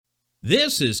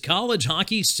This is College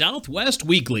Hockey Southwest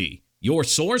Weekly, your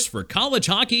source for college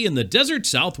hockey in the desert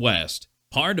Southwest,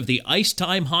 part of the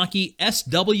Icetime Hockey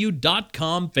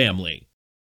SW.com family.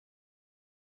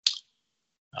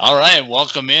 All right,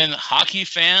 welcome in hockey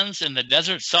fans in the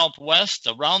desert Southwest,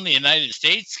 around the United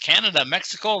States, Canada,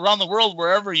 Mexico, around the world,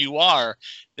 wherever you are.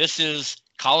 This is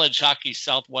College Hockey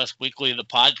Southwest Weekly, the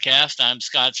podcast. I'm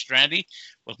Scott Strandy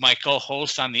with my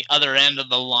co-host on the other end of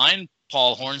the line,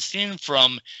 Paul Hornstein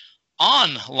from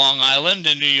on Long Island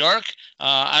in New York.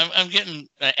 I'm getting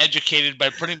educated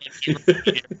by pretty much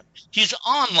everybody here. He's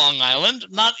on Long Island,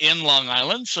 not in Long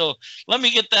Island. So let me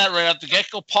get that right off the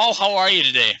get-go. Paul, how are you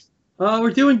today?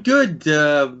 We're doing good.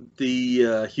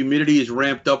 The humidity is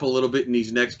ramped up a little bit in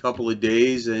these next couple of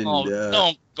days. And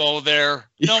don't go there.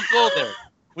 Don't go there.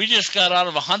 We just got out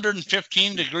of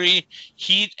 115-degree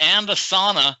heat and a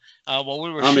sauna while we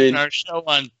were shooting our show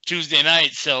on Tuesday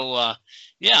night. So,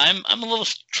 yeah, I'm a little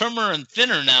trimmer and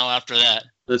thinner now after that.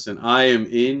 Listen, I am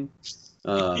in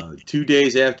 2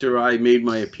 days after I made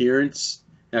my appearance,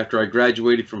 after I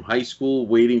graduated from high school,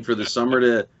 waiting for the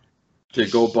summer to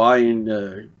go by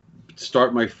and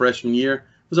start my freshman year.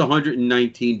 It was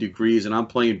 119 degrees, and I'm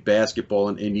playing basketball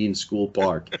in Indian School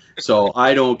Park. So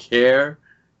I don't care.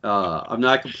 I'm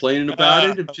not complaining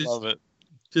about it. I love it.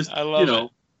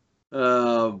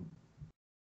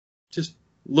 Just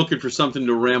looking for something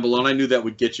to ramble on. I knew that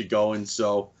would get you going.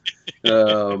 So,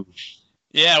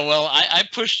 yeah, well, I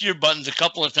pushed your buttons a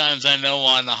couple of times, I know,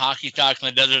 on the Hockey Talk in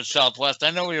the Desert Southwest.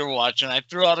 I know you were watching. I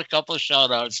threw out a couple of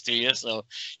shout-outs to you, so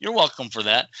you're welcome for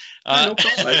that. No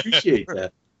problem. I appreciate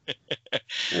that.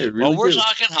 Well, we're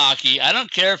talking hockey. I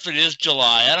don't care if it is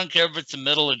July. I don't care if it's the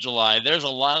middle of July. There's a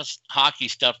lot of hockey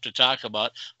stuff to talk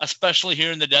about, especially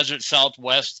here in the Desert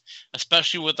Southwest,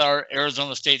 especially with our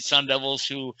Arizona State Sun Devils,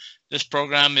 who this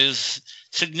program is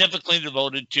significantly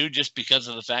devoted to just because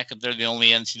of the fact that they're the only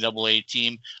NCAA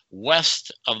team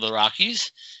west of the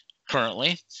Rockies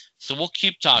currently. So we'll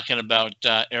keep talking about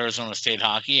Arizona State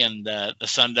hockey and the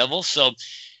Sun Devils. So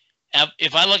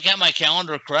if I look at my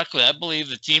calendar correctly, I believe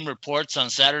the team reports on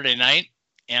Saturday night,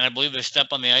 and I believe they step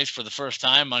on the ice for the first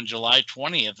time on July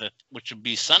 20th, which would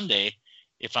be Sunday,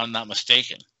 if I'm not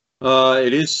mistaken.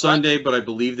 It is Sunday, but I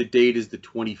believe the date is the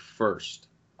 21st.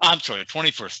 I'm sorry,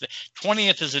 21st.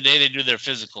 20th is the day they do their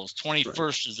physicals.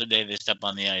 21st is the day they step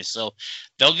on the ice. So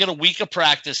they'll get a week of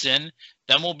practice in.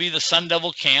 Then will be the Sun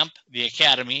Devil camp, the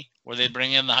academy, where they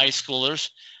bring in the high schoolers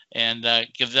and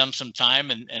give them some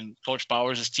time, and Coach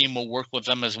Bowers' team will work with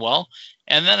them as well.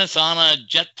 And then it's on a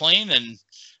jet plane in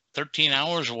 13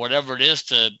 hours or whatever it is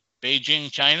to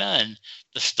Beijing, China, and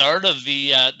the start of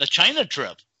the China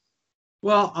trip.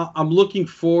 Well, I'm looking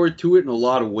forward to it in a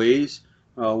lot of ways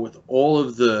with all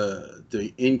of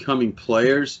the incoming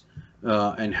players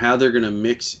and how they're going to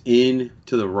mix in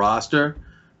to the roster.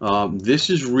 This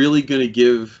is really going to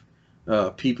give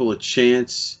people a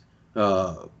chance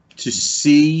to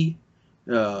see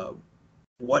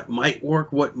what might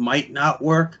work, what might not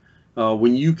work.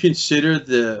 When you consider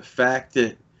the fact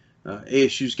that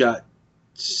ASU's got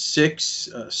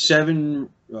 7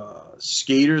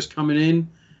 skaters coming in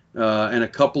and a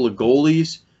couple of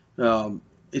goalies,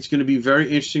 it's going to be very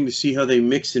interesting to see how they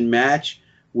mix and match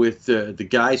with the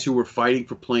guys who were fighting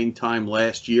for playing time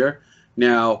last year.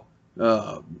 Now,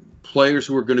 players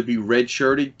who are going to be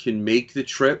redshirted can make the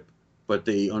trip, but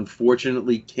they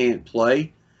unfortunately can't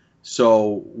play.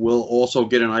 So we'll also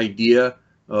get an idea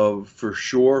of for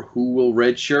sure who will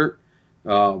redshirt.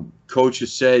 Coach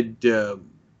has said,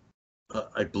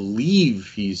 I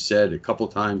believe he said a couple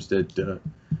of times that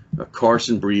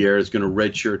Carson Briere is going to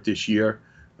redshirt this year.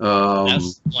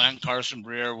 Yes, Carson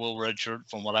Briere will redshirt,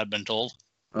 from what I've been told.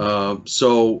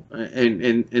 So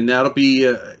that'll be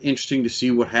interesting to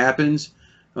see what happens.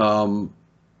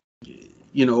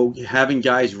 Having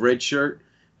guys redshirt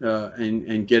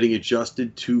and getting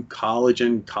adjusted to college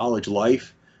and college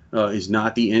life is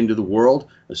not the end of the world,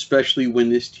 especially when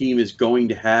this team is going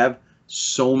to have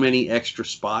so many extra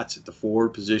spots at the forward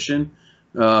position.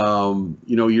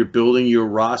 You're building your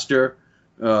roster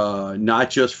not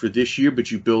just for this year, but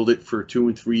you build it for 2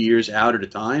 and 3 years out at a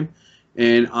time.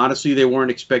 And honestly, they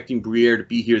weren't expecting Briere to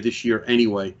be here this year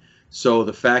anyway. So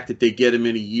the fact that they get him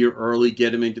in a year early,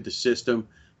 get him into the system,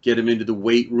 get him into the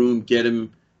weight room, get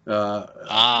him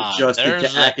adjusted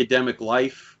to academic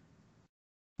life.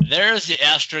 There's the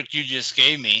asterisk you just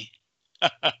gave me.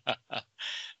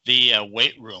 The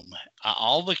weight room.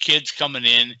 All the kids coming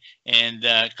in, and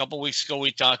a couple weeks ago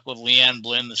we talked with Leanne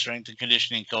Blinn, the strength and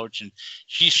conditioning coach, and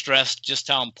she stressed just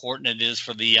how important it is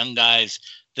for the young guys,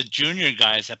 the junior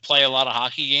guys that play a lot of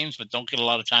hockey games but don't get a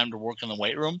lot of time to work in the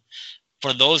weight room.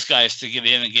 for those guys to get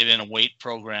in a weight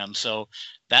program. So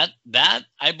that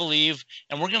I believe,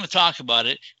 and we're going to talk about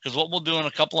it, because what we'll do in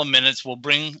a couple of minutes, we'll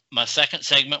bring my second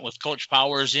segment with Coach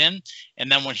Powers in, and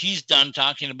then when he's done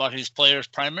talking about his players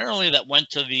primarily that went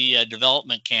to the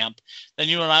development camp, then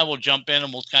you and I will jump in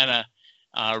and we'll kind of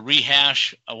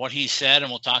rehash what he said,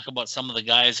 and we'll talk about some of the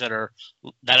guys that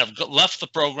have left the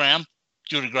program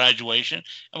due to graduation,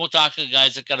 and we'll talk to the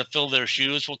guys that got to fill their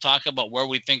shoes. We'll talk about where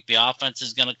we think the offense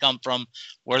is going to come from,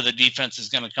 where the defense is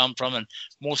going to come from, and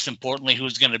most importantly,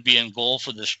 who's going to be in goal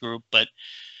for this group. But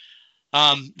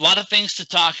a lot of things to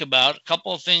talk about. A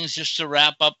couple of things just to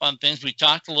wrap up on things. We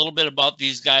talked a little bit about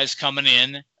these guys coming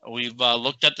in. We've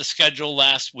looked at the schedule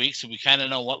last week, so we kind of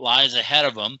know what lies ahead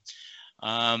of them.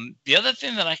 The other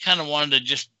thing that I kind of wanted to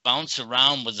just bounce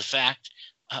around was the fact,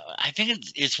 I think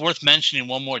it's worth mentioning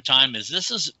one more time, is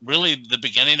this is really the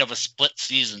beginning of a split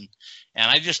season. And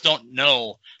I just don't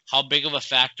know how big of a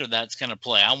factor that's going to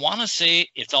play. I want to say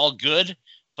it's all good,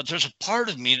 but there's a part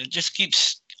of me that just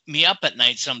keeps me up at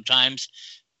night sometimes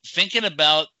thinking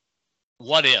about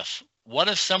what if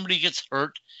somebody gets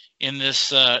hurt in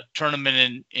this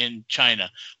tournament in China?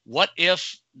 What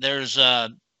if there's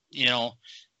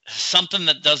something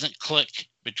that doesn't click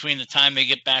between the time they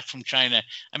get back from China?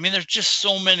 I mean, there's just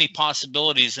so many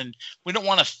possibilities, and we don't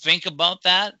want to think about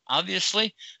that,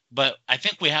 obviously, but I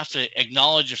think we have to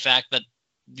acknowledge the fact that,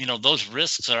 those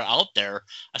risks are out there,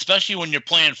 especially when you're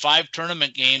playing 5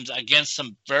 tournament games against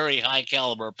some very high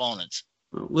caliber opponents.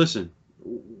 Listen,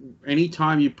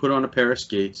 anytime you put on a pair of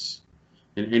skates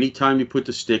and anytime you put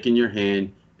the stick in your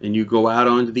hand and you go out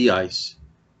onto the ice,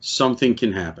 something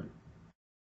can happen.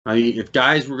 I mean, if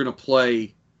guys were going to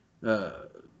play,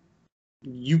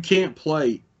 you can't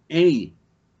play any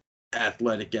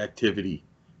athletic activity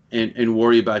and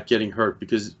worry about getting hurt,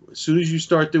 because as soon as you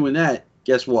start doing that,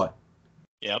 guess what?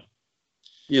 Yep.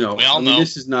 We all know.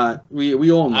 This is not,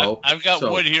 we all know. I've got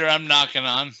wood here I'm knocking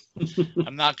on.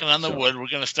 I'm knocking on the wood. We're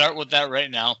going to start with that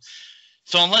right now.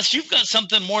 So unless you've got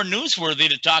something more newsworthy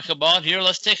to talk about here,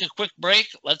 let's take a quick break.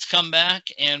 Let's come back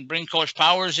and bring Coach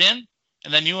Powers in,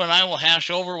 and then you and I will hash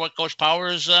over what Coach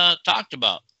Powers talked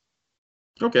about.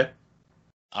 Okay.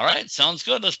 All right, sounds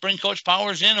good. Let's bring Coach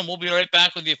Powers in, and we'll be right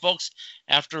back with you folks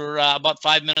after about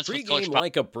 5 minutes with Coach Powers. Pre-game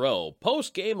like a pro,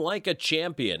 post-game like a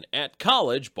champion at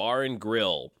College Bar and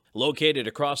Grill. Located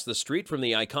across the street from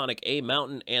the iconic A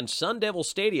Mountain and Sun Devil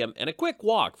Stadium and a quick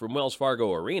walk from Wells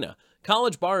Fargo Arena,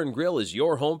 College Bar and Grill is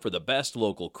your home for the best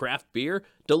local craft beer,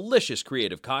 delicious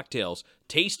creative cocktails,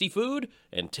 tasty food,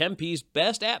 and Tempe's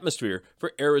best atmosphere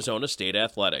for Arizona State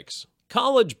athletics.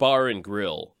 College Bar and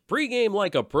Grill. Pre-game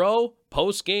like a pro,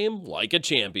 post-game like a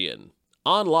champion.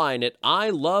 Online at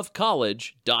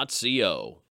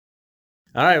ilovecollege.co.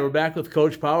 All right, we're back with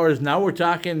Coach Powers. Now we're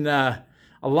talking a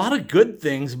lot of good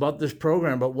things about this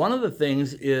program, but one of the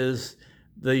things is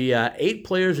the 8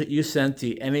 players that you sent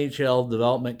to NHL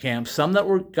development camp, some that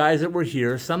were guys that were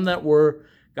here, some that were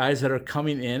guys that are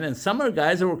coming in, and some are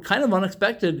guys that were kind of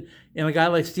unexpected in a guy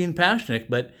like Steen Pashnik.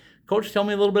 But Coach, tell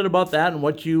me a little bit about that and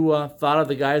what you thought of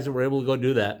the guys that were able to go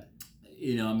do that.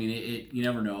 You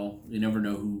never know. You never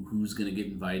know who's going to get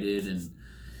invited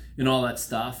and all that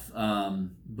stuff.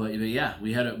 But yeah,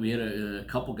 we had a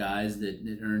couple guys that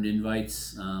earned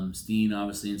invites. Steen,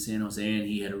 obviously, in San Jose, and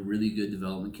he had a really good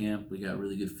development camp. We got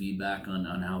really good feedback on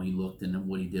how he looked and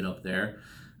what he did up there.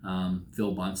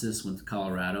 Phil Buncis went to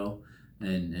Colorado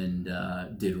and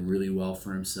did really well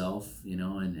for himself,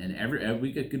 and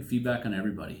we got good feedback on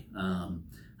everybody. I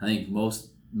think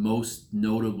most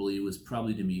notably was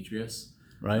probably Demetrius.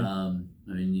 Right.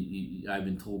 I've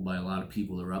been told by a lot of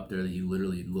people that were up there that he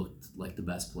literally looked like the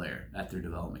best player at their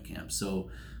development camp. So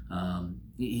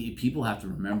people have to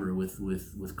remember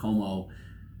with Como,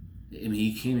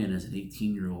 he came in as an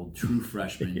 18-year-old true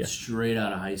freshman, yeah, straight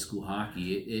out of high school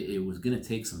hockey. It was going to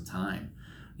take some time.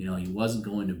 He wasn't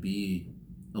going to be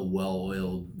a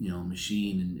well-oiled,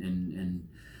 machine and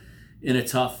in a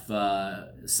tough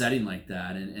setting like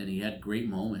that. And he had great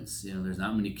moments. There's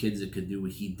not many kids that could do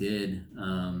what he did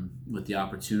with the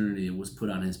opportunity that was put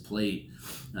on his plate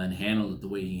and handled it the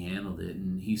way he handled it.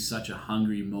 And he's such a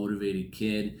hungry, motivated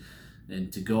kid.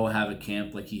 And to go have a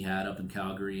camp like he had up in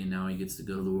Calgary, and now he gets to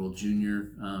go to the World Junior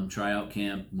tryout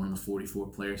camp, one of the 44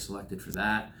 players selected for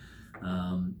that.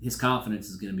 His confidence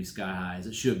is going to be sky high, as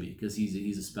it should be, because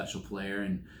he's a special player,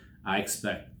 and I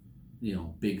expect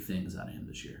big things out of him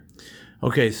this year.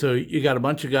 Okay, so you got a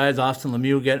bunch of guys. Austin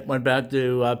Lemieux went back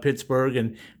to Pittsburgh,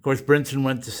 and of course Brinson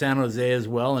went to San Jose as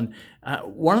well. And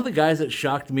one of the guys that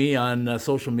shocked me on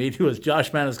social media was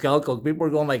Josh Maniscalco. People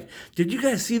were going like, "Did you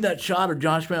guys see that shot of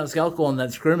Josh Maniscalco on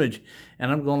that scrimmage?"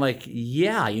 And I'm going like,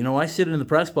 "Yeah, I sit in the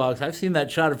press box. I've seen that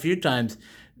shot a few times.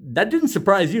 That didn't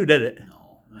surprise you, did it?"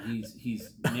 No, Manny's.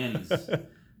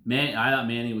 I thought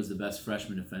Manny was the best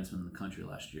freshman defenseman in the country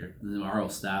last year. Our whole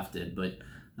staff did, but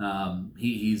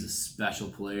he's a special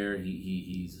player.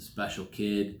 He's a special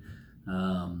kid.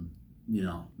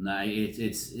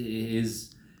 It's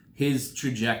his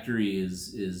trajectory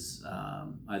is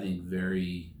I think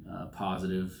very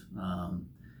positive.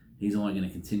 He's only going to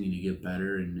continue to get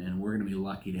better, and we're going to be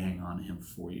lucky to hang on to him for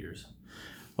 4 years.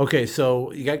 Okay,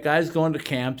 so you got guys going to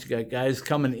camps, you got guys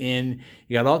coming in,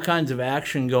 you got all kinds of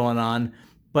action going on,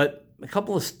 but a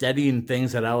couple of steadying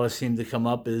things that always seem to come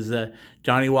up is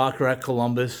Johnny Walker at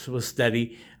Columbus was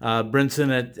steady,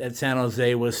 Brinson at San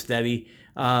Jose was steady.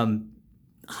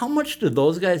 How much do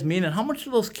those guys mean, and how much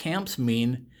do those camps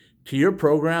mean to your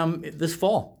program this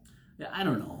fall? Yeah, I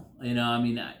don't know.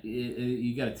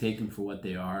 You got to take them for what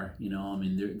they are.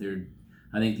 They're.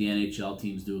 I think the NHL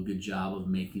teams do a good job of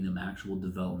making them actual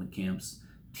development camps,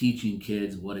 teaching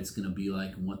kids what it's going to be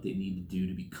like and what they need to do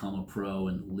to become a pro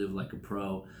and live like a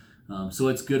pro. So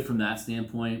it's good from that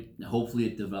standpoint. Hopefully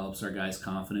it develops our guys'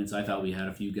 confidence. I thought we had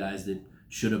a few guys that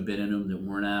should have been in them that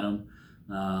weren't at them.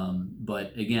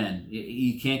 But again,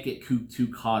 you can't get too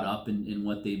caught up in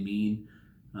what they mean.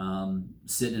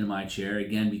 Sitting in my chair,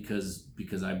 again,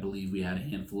 because I believe we had a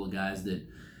handful of guys that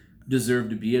deserved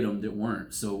to be at them that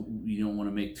weren't. So you don't want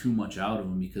to make too much out of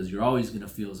them, because you're always going to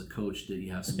feel as a coach that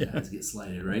you have some guys get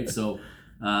slighted, right? So,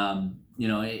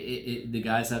 the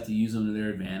guys have to use them to their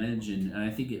advantage. And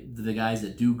I think the guys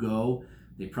that do go,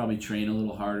 they probably train a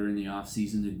little harder in the off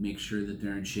season to make sure that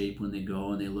they're in shape when they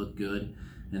go and they look good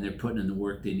and they're putting in the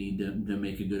work they need to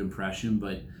make a good impression.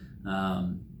 But,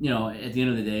 at the end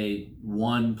of the day,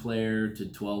 1 player to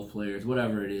 12 players,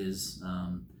 whatever it is,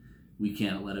 we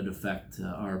can't let it affect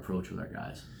our approach with our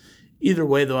guys. Either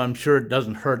way, though, I'm sure it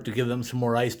doesn't hurt to give them some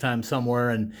more ice time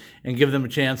somewhere and give them a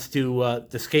chance to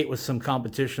skate with some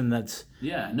competition. It's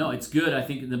good. I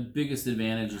think the biggest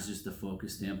advantage is just the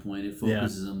focus standpoint. It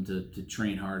focuses them to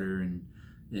train harder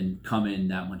and come in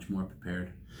that much more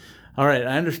prepared. All right,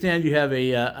 I understand you have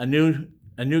a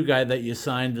new guy that you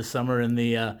signed this summer in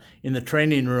the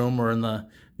training room or in the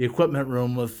equipment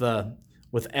room with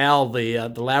Al,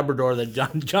 the Labrador that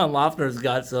John Lofner's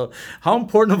got. So how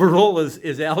important of a role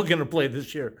is Al going to play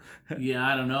this year? Yeah,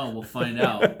 I don't know. We'll find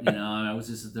out. I was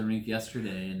just at the rink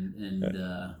yesterday, and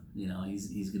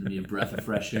he's going to be a breath of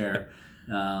fresh air.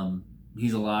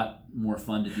 He's a lot more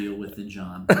fun to deal with than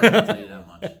John. I'll tell you that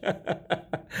much.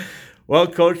 Well,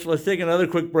 Coach, let's take another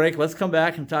quick break. Let's come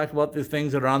back and talk about the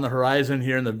things that are on the horizon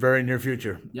here in the very near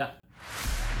future. Yeah.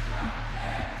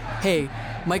 Hey,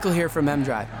 Michael here from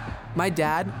M-Drive. My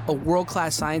dad, a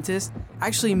world-class scientist,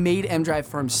 actually made M-Drive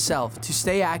for himself to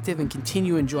stay active and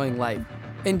continue enjoying life.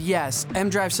 And yes,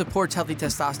 M-Drive supports healthy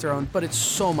testosterone, but it's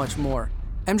so much more.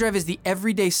 M-Drive is the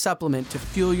everyday supplement to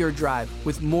fuel your drive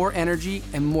with more energy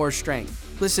and more strength.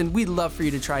 Listen, we'd love for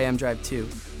you to try M-Drive too.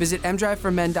 Visit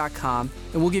mdriveformen.com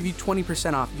and we'll give you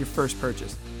 20% off your first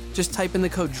purchase. Just type in the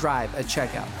code DRIVE at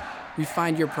checkout.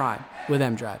 Refine your prime with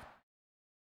M-Drive.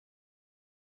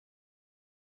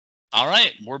 All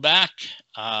right, we're back.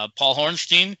 Paul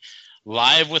Hornstein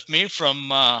live with me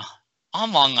from on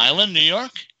Long Island, New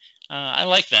York. I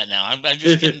like that now. I'm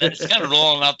just getting it's kind of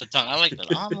rolling out the tongue. I like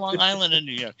that. On Long Island in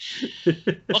New York.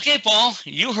 Okay, Paul,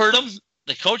 you heard him.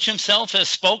 The coach himself has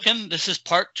spoken. This is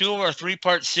part 2 of our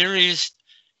 3-part series,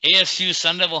 ASU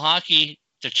Sun Devil Hockey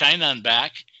to China and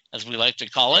back, as we like to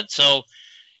call it. So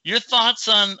your thoughts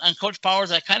on Coach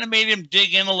Powers? I kind of made him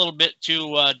dig in a little bit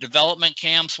to development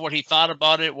camps, what he thought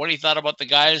about it, what he thought about the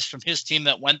guys from his team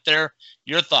that went there.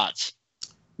 Your thoughts?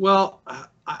 Well,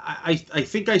 I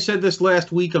think I said this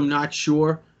last week. I'm not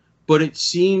sure. But it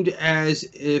seemed as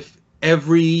if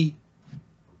every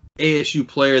ASU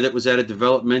player that was at a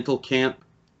developmental camp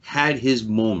had his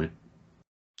moment.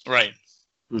 Right.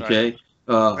 Okay.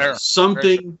 Right.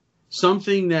 Something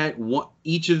that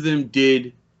each of them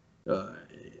did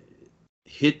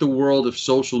hit the world of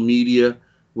social media,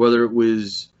 whether it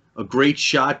was a great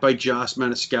shot by Josh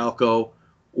Maniscalco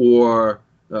or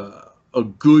a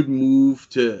good move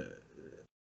to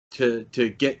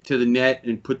get to the net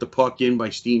and put the puck in by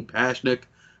Steen Pashnik.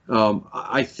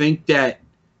 I think that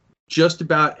just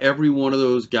about every one of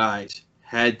those guys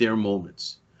had their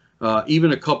moments.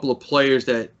 Even a couple of players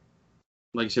that,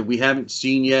 like I said, we haven't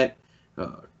seen yet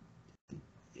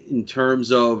in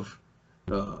terms of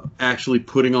actually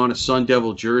putting on a Sun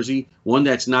Devil jersey, one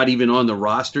that's not even on the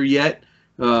roster yet.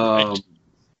 Right.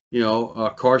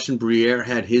 Carson Briere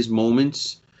had his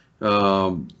moments.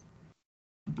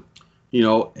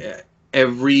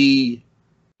 Every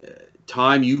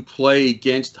time you play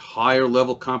against higher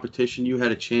level competition, you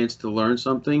had a chance to learn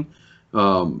something.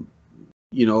 Hoping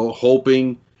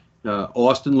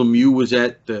Austin Lemieux was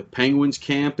at the Penguins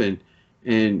camp, and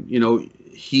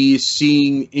he's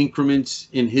seeing increments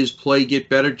in his play get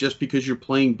better just because you're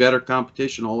playing better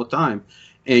competition all the time,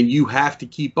 and you have to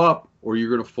keep up or you're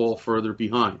going to fall further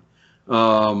behind.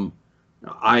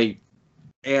 I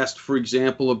asked, for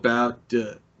example, about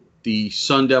the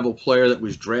Sun Devil player that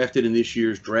was drafted in this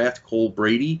year's draft, Cole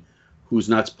Brady, who's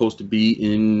not supposed to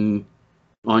be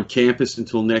on campus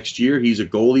until next year. He's a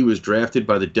goalie, was drafted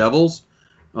by the Devils.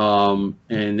 And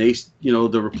they,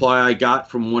 the reply I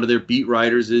got from one of their beat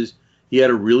writers is he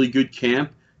had a really good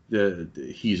camp.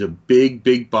 He's a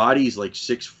big body. He's like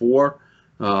 6'4".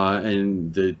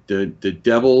 And the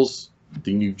Devils,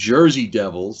 the New Jersey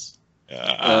Devils,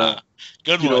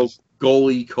 good one.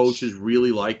 Goalie coaches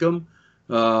really like him.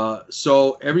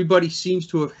 So everybody seems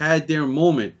to have had their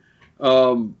moment.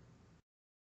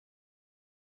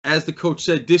 As the coach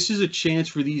said, this is a chance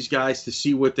for these guys to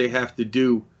see what they have to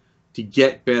do to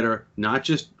get better, not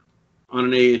just on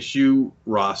an ASU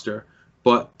roster,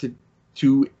 but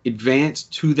to advance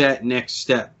to that next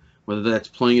step, whether that's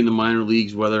playing in the minor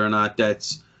leagues, whether or not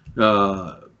that's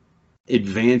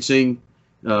advancing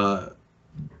to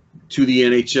the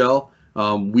NHL.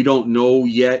 We don't know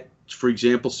yet, for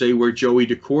example, say where Joey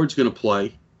Decord's going to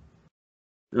play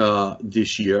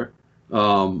this year.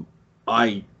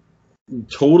 I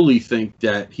totally think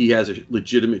that he has a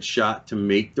legitimate shot to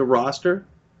make the roster.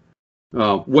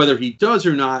 Whether he does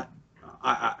or not,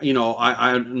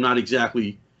 I'm not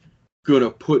exactly going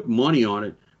to put money on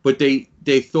it. But they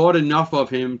thought enough of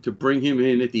him to bring him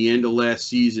in at the end of last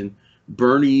season,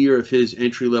 burn a year of his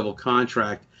entry-level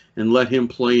contract, and let him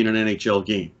play in an NHL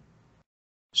game.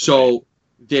 So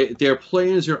their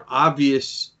plans are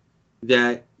obvious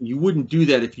that you wouldn't do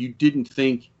that if you didn't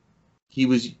think he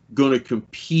was going to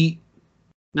compete,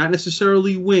 not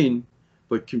necessarily win,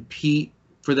 but compete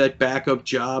for that backup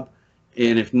job,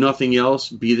 and if nothing else,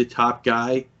 be the top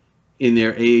guy in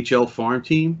their AHL farm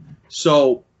team.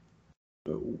 So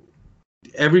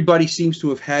everybody seems to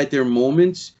have had their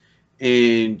moments,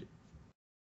 and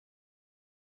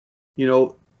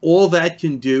all that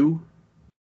can do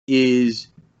is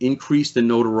increase the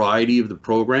notoriety of the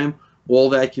program. All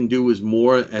that can do is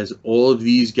more as all of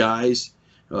these guys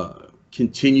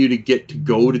continue to get to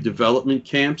go to development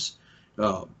camps.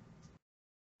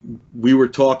 We were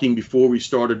talking before we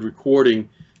started recording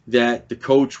that the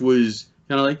coach was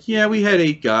kind of like, yeah, we had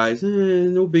 8 guys,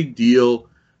 no big deal.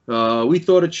 We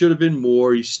thought it should have been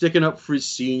more. He's sticking up for his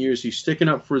seniors. He's sticking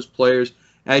up for his players,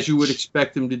 as you would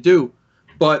expect him to do.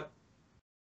 But,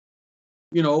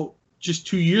 just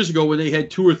 2 years ago when they had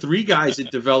 2 or 3 guys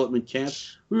at development camp,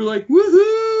 we were like,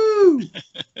 woohoo!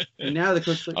 And now the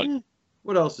coach's like,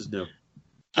 what else is new?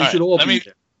 They should all be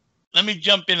there. Let me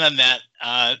jump in on that.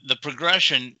 The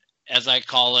progression, as I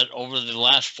call it, over the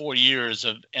last 4 years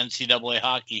of NCAA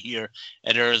hockey here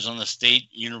at Arizona State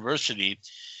University.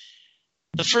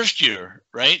 The first year,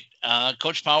 right?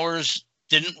 Coach Powers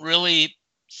didn't really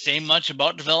say much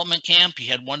about development camp. He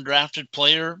had 1 drafted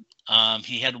player.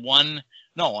 He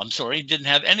didn't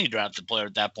have any drafted player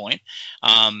at that point.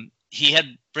 He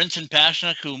had Brinson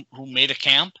Pasichnuk who made a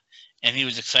camp, and he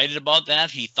was excited about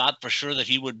that. He thought for sure that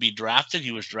he would be drafted.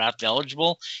 He was draft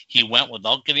eligible. He went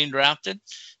without getting drafted.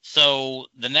 So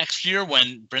the next year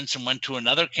when Brinson went to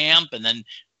another camp, and then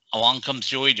along comes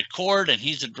Joey Decord, and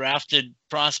he's a drafted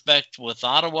prospect with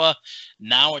Ottawa.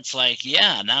 Now it's like,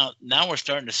 now we're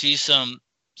starting to see some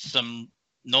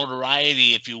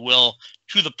notoriety, if you will,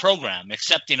 to the program,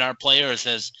 accepting our players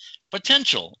as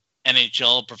potential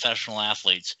NHL professional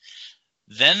athletes.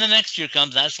 Then the next year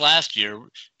comes, that's last year,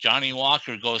 Johnny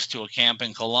Walker goes to a camp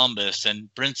in Columbus, and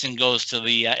Brinson goes to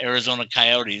the Arizona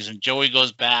Coyotes, and Joey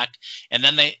goes back, and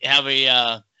then they have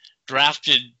a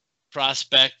drafted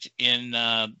prospect in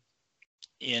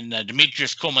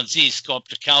Demetrius Komanzis go up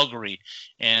to Calgary,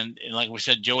 and like we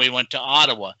said, Joey went to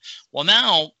Ottawa. Well,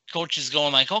 now coach is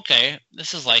going like, okay,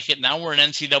 this is like it. Now we're an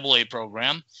NCAA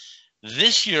program.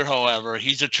 This year, however,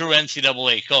 he's a true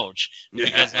NCAA coach,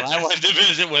 because when I went to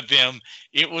visit with him,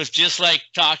 it was just like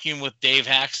talking with Dave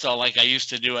Hackstall, like I used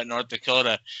to do at North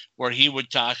Dakota, where he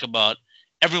would talk about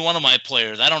every one of my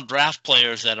players. I don't draft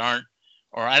players that aren't,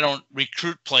 or I don't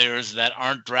recruit players that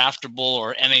aren't draftable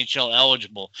or NHL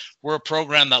eligible. We're a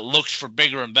program that looks for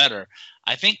bigger and better.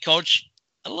 I think Coach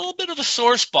a little bit of a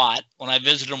sore spot when I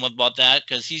visited him about that,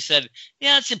 because he said,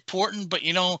 yeah, it's important, but,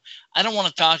 I don't want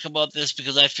to talk about this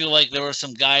because I feel like there were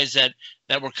some guys that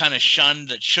were kind of shunned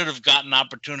that should have gotten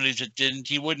opportunities that didn't.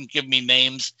 He wouldn't give me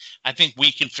names. I think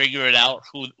we can figure it out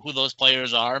who those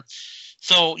players are.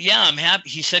 So, yeah, I'm happy.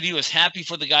 He said he was happy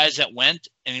for the guys that went,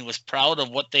 and he was proud of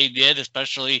what they did,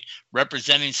 especially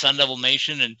representing Sun Devil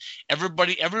Nation. And every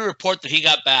report that he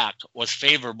got back was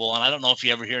favorable. And I don't know if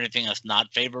you ever hear anything that's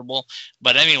not favorable.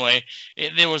 But anyway,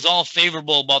 it was all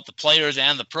favorable about the players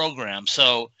and the program.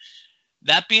 So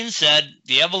that being said,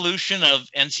 the evolution of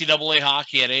NCAA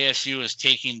hockey at ASU is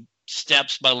taking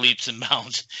steps by leaps and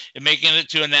bounds, and making it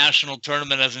to a national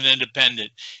tournament as an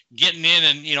independent, getting in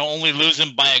and, only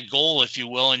losing by a goal, if you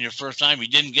will, in your first time. You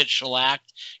didn't get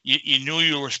shellacked. You knew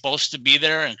you were supposed to be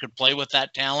there and could play with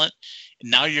that talent. And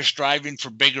now you're striving for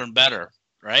bigger and better,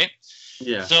 right?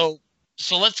 Yeah. So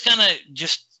let's kind of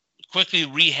just quickly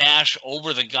rehash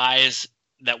over the guys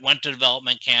that went to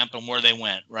development camp and where they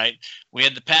went, right? We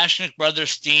had the Pasechnik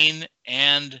brothers, Steen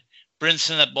and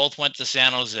Brinson, that both went to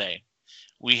San Jose.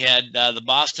 We had the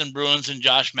Boston Bruins and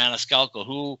Josh Maniscalco,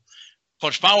 who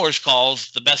Coach Powers calls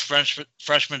the best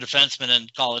freshman defenseman in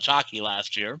college hockey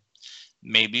last year.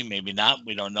 Maybe, maybe not.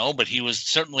 We don't know, but he was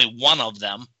certainly one of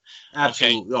them.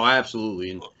 Absolutely. Okay. Oh,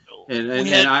 absolutely.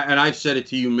 And I've said it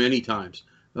to you many times.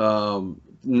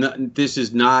 This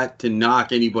is not to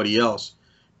knock anybody else,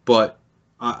 but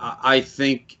I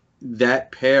think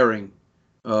that pairing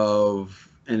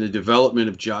and the development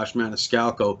of Josh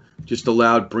Maniscalco just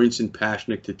allowed Brinson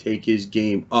Pasechnik to take his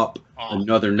game up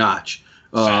another notch.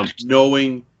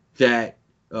 Knowing that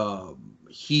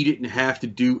he didn't have to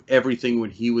do everything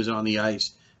when he was on the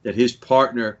ice, that his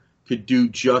partner could do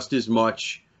just as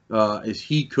much as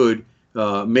he could,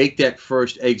 make that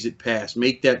first exit pass,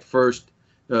 make that first,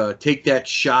 take that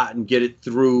shot and get it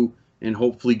through and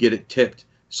hopefully get it tipped.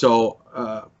 So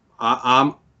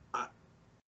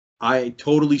I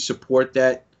totally support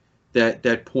that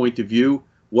point of view.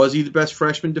 Was he the best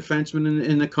freshman defenseman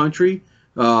in the country?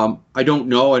 I don't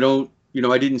know. I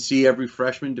didn't see every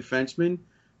freshman defenseman,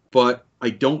 but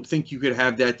I don't think you could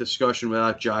have that discussion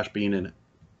without Josh being in it.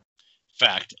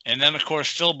 Fact. And then, of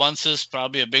course, Phil Bunces,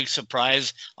 probably a big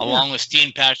surprise, along with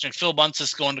Steen Pasechnik. Phil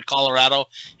Bunces going to Colorado,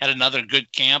 had another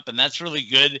good camp, and that's really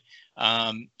good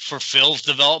for Phil's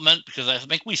development, because I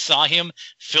think we saw him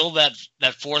fill that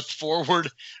fourth forward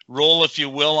role, if you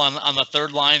will, on the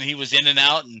third line. He was in and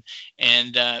out,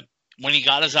 and when he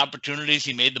got his opportunities,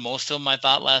 he made the most of them, I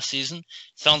thought, last season.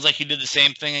 Sounds like he did the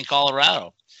same thing in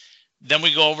Colorado. Then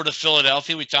we go over to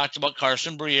Philadelphia. We talked about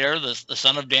Carson Briere, the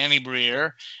son of Danny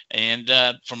Briere, and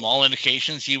from all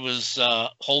indications, he was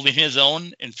holding his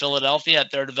own in Philadelphia at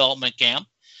their development camp.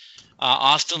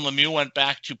 Austin Lemieux went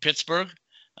back to Pittsburgh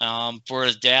for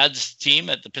his dad's team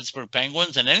at the Pittsburgh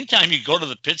Penguins. And anytime you go to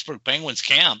the Pittsburgh Penguins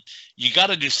camp, you got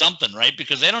to do something, right?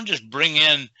 Because they don't just bring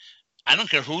in, I don't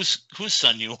care whose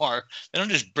son you are, they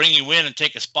don't just bring you in and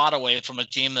take a spot away from a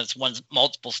team that's won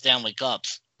multiple Stanley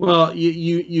Cups. Well,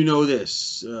 you know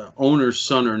this, owner's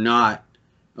son or not,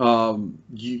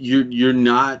 you're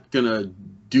not gonna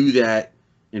do that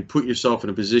and put yourself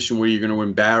in a position where you're gonna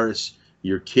embarrass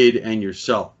your kid and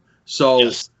yourself. So,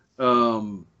 yes.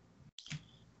 And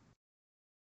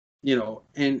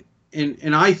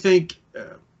I think,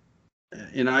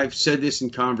 and I've said this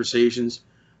in conversations,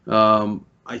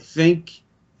 I think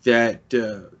that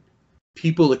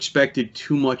people expected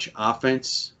too much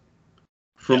offense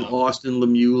from Austin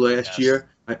Lemieux last year.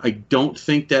 I don't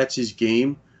think that's his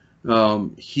game.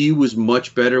 He was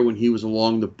much better when he was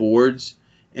along the boards,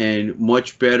 and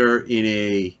much better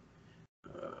in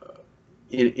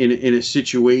a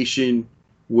situation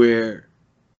where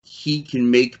he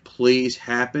can make plays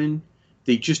happen.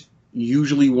 They just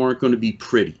usually weren't going to be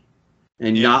pretty,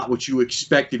 and not what you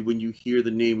expected when you hear the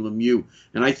name Lemieux.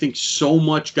 And I think so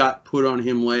much got put on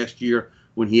him last year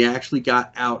when he actually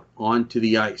got out onto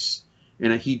the ice.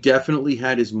 And he definitely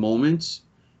had his moments,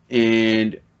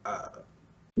 and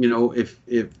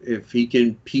if he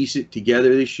can piece it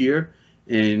together this year,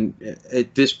 and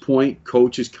at this point,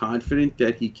 coach is confident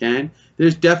that he can.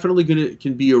 There's definitely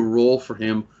can be a role for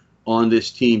him on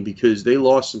this team, because they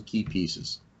lost some key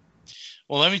pieces.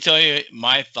 Well, let me tell you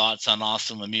my thoughts on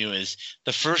Austin Lemieux. Is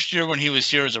the first year when he was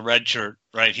here as a redshirt,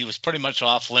 right? He was pretty much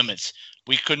off limits.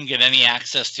 We couldn't get any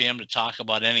access to him to talk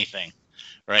about anything.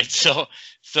 Right. So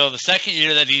the second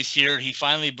year that he's here, he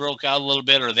finally broke out a little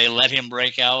bit, or they let him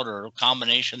break out, or a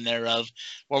combination thereof,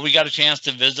 where we got a chance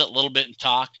to visit a little bit and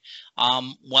talk.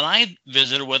 When I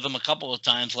visited with him a couple of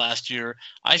times last year,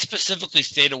 I specifically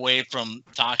stayed away from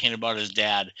talking about his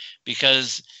dad,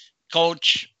 because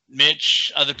Coach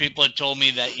Mitch, other people had told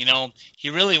me that, he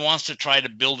really wants to try to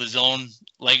build his own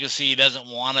legacy. He doesn't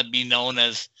want to be known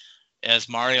as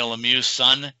Mario Lemieux's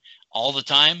son all the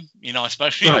time,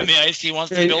 especially on the ice. He wants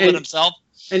to build it himself.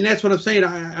 And that's what I'm saying.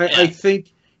 I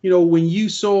think, when you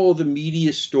saw all the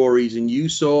media stories and you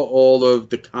saw all of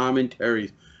the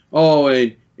commentaries,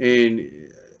 and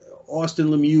Austin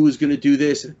Lemieux is going to do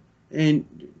this, and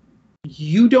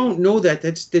you don't know that.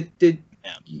 That's speculative.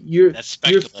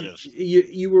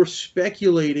 You were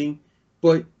speculating,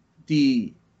 but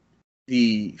the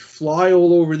fly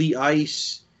all over the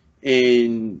ice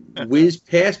and whiz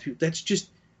past people, that's just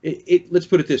it. Let's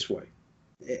put it this way.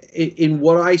 In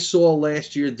what I saw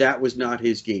last year, that was not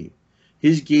his game.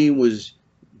 His game was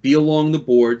be along the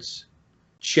boards,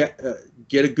 check,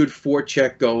 get a good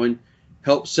forecheck going,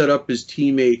 help set up his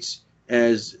teammates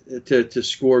to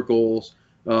score goals,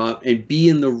 and be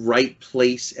in the right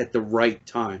place at the right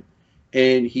time.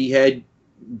 And he had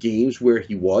games where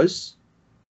he was,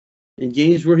 and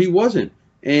games where he wasn't,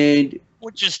 and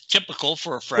which is typical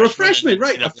for a freshman. For a freshman,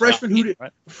 right? A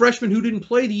freshman who didn't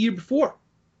play the year before,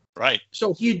 right?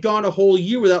 So he had gone a whole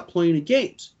year without playing any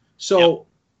games. So.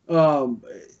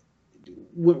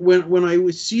 When I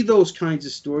would see those kinds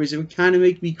of stories, it would kind of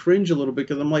make me cringe a little bit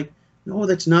because I'm like, no,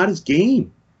 that's not his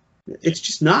game. It's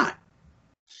just not.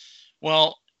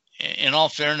 Well, in all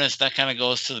fairness, that kind of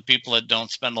goes to the people that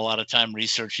don't spend a lot of time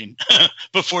researching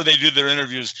before they do their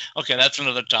interviews. Okay, that's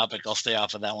another topic. I'll stay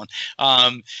off of that one.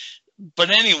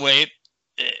 But anyway,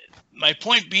 my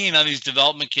point being on these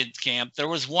development kids camp, there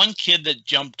was one kid that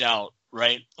jumped out.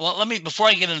 Right. Well, before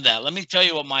I get into that, let me tell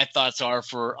you what my thoughts are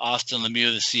for Austin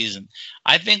Lemieux this season.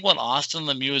 I think what Austin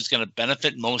Lemieux is going to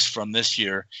benefit most from this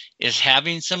year is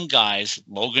having some guys,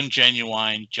 Logan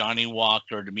Genuine, Johnny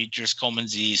Walker, Demetrius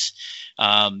Coleman-Zeese,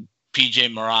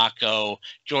 PJ Morocco,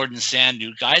 Jordan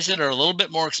Sandu, guys that are a little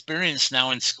bit more experienced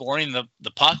now in scoring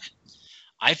the puck.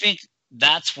 I think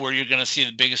that's where you're going to see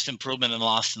the biggest improvement in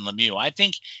Austin Lemieux. I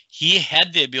think he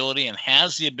had the ability and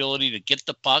has the ability to get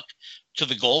the puck to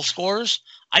the goal scorers.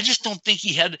 I just don't think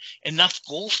he had enough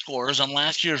goal scorers on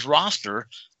last year's roster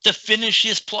to finish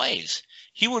his plays.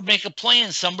 He would make a play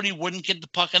and somebody wouldn't get the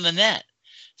puck in the net.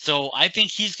 So I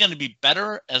think he's going to be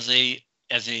better as a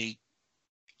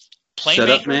playmaker.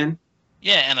 Setup man.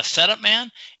 Yeah, and a setup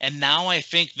man. And now I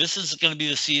think this is going to be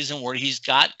the season where he's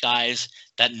got guys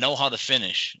that know how to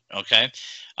finish. Okay.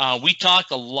 We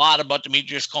talked a lot about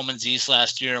Demetrius Coleman-Zeese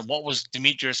last year and what was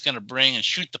Demetrius going to bring and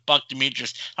shoot the puck,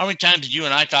 Demetrius. How many times did you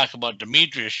and I talk about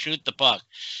Demetrius shoot the puck?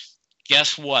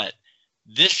 Guess what?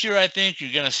 This year, I think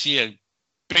you're going to see a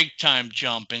big-time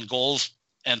jump in goals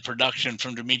and production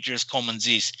from Demetrius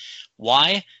Coleman-Zeese.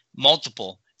 Why?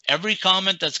 Multiple. Every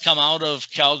comment that's come out of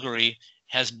Calgary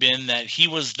has been that he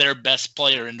was their best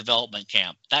player in development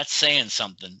camp. That's saying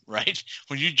something, right?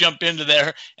 When you jump into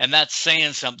there and that's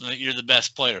saying something that you're the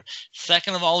best player.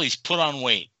 Second of all, he's put on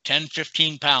weight, 10,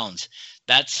 15 pounds.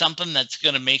 That's something that's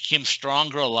going to make him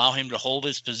stronger, allow him to hold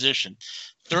his position.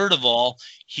 Third of all,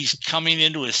 he's coming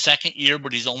into his second year,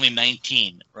 but he's only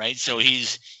 19, right? So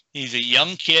he's a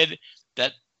young kid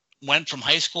that went from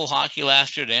high school hockey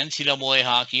last year to NCAA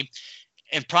hockey.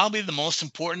 And probably the most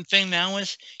important thing now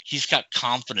is he's got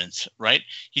confidence, right?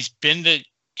 He's been to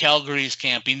Calgary's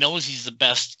camp. He knows he's the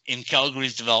best in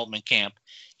Calgary's development camp.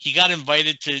 He got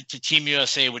invited to Team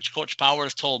USA, which Coach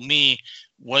Powers told me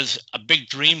was a big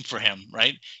dream for him,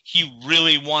 right? He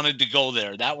really wanted to go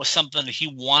there. That was something that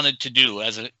he wanted to do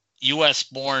as a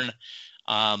U.S.-born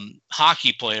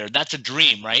hockey player. That's a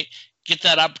dream, right? Get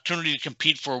that opportunity to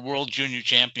compete for a World Junior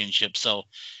Championship. So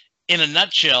in a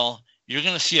nutshell, you're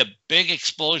going to see a big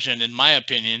explosion, in my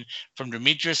opinion, from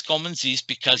Demetrius Coleman-Zeese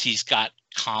because he's got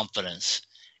confidence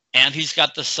and he's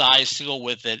got the size to go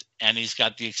with it and he's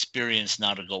got the experience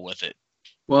now to go with it.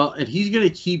 Well, and he's going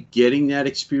to keep getting that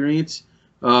experience.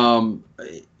 When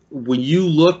you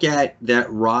look at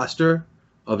that roster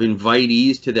of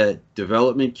invitees to that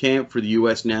development camp for the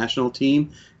U.S. national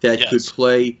team that could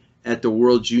play at the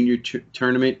World Junior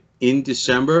Tournament in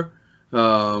December,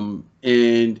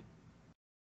 and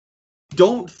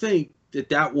don't think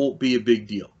that won't be a big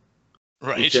deal.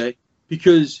 Right. Okay?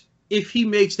 Because if he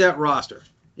makes that roster,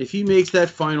 if he makes that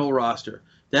final roster,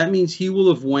 that means he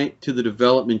will have went to the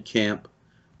development camp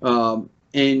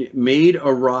and made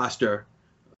a roster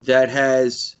that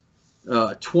has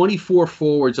 24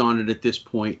 forwards on it at this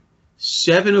point,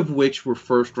 7 of which were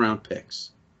first-round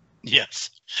picks.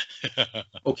 Yes.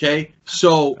 Okay?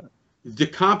 So the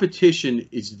competition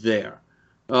is there.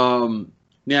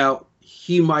 Now,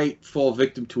 he might fall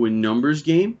victim to a numbers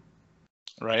game.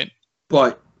 Right.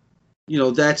 But,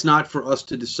 that's not for us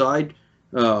to decide.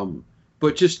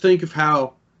 But just think of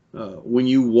how when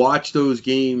you watch those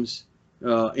games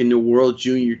in the World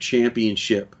Junior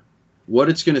Championship, what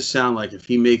it's going to sound like if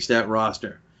he makes that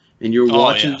roster. And you're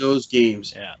watching those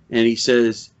games, and he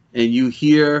says, and you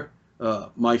hear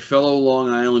my fellow Long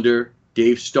Islander,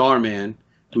 Dave Starman,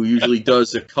 who usually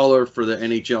does the color for the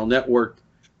NHL Network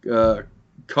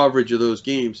coverage of those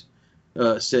games,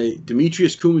 say,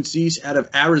 Demetrius Koumontzis out of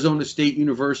Arizona State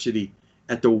University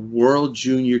at the World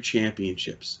Junior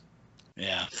Championships.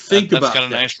 Yeah, think about that. That's got a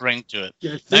nice ring to it.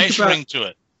 Yeah, nice ring to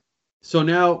it. So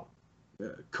now,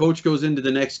 coach goes into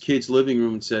the next kid's living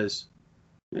room and says,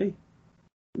 hey,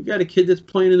 we got a kid that's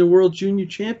playing in the World Junior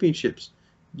Championships.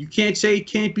 You can't say it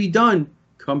can't be done.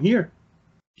 Come here.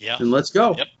 Yeah. And let's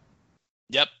go.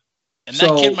 Yep. And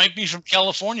that kid might be from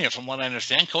California, from what I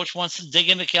understand. Coach wants to dig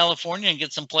into California and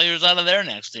get some players out of there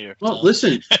next year. Well,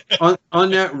 listen,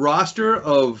 on that roster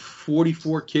of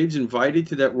 44 kids invited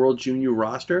to that World Junior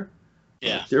roster,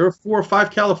 there are 4 or 5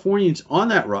 Californians on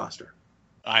that roster.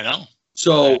 I know.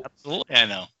 So, absolutely, I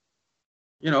know.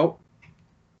 You know.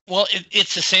 Well,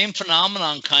 it's the same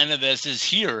phenomenon kind of as is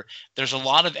here. There's a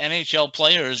lot of NHL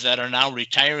players that are now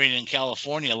retiring in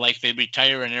California like they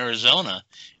retire in Arizona,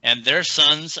 and their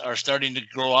sons are starting to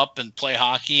grow up and play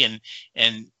hockey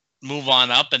and move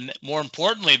on up. And more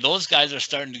importantly, those guys are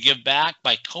starting to give back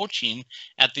by coaching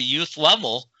at the youth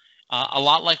level, a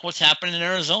lot like what's happening in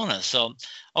Arizona. So,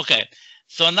 okay.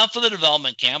 So enough of the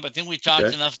development camp. I think we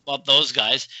talked enough about those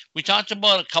guys. We talked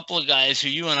about a couple of guys who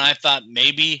you and I thought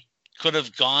maybe could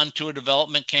have gone to a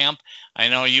development camp. I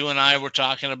know you and I were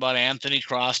talking about Anthony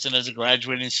Croston as a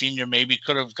graduating senior, maybe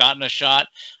could have gotten a shot.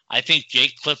 I think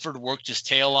Jake Clifford worked his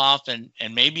tail off and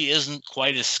maybe isn't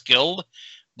quite as skilled,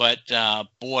 but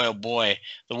boy, oh boy,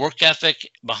 the work ethic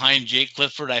behind Jake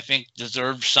Clifford, I think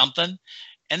deserves something.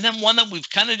 And then one that we've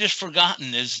kind of just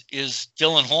forgotten is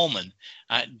Dylan Holman.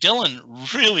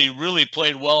 Dylan really, really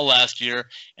played well last year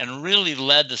and really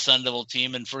led the Sun Devil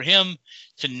team. And for him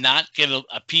to not get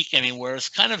a peek anywhere is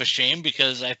kind of a shame,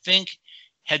 because I think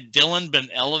had Dylan been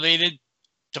elevated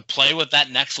to play with that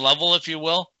next level, if you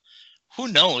will, who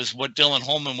knows what Dylan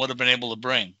Holman would have been able to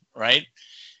bring, right?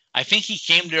 I think he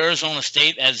came to Arizona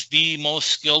State as the most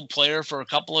skilled player for a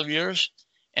couple of years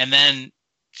and then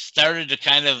started to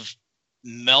kind of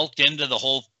melt into the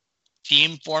whole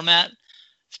team format,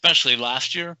 especially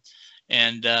last year.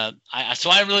 And so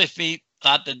I really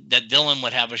thought that Dylan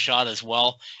would have a shot as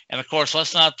well. And of course,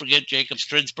 let's not forget Jacob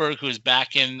Stridsberg, who is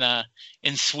back in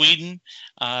Sweden,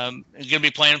 going to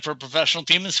be playing for a professional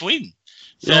team in Sweden.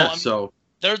 So,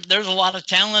 there's a lot of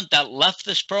talent that left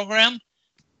this program.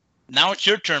 Now it's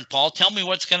your turn, Paul. Tell me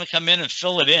what's going to come in and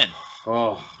fill it in.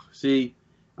 Oh, see,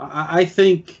 I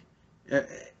think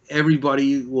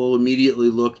everybody will immediately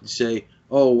look and say,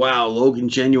 oh, wow, Logan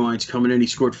Genuine's coming in. He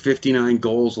scored 59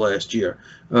 goals last year.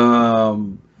 You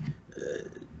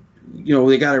know,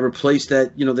 they got to replace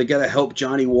that. You know, they got to help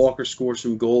Johnny Walker score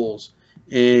some goals.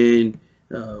 And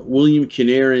William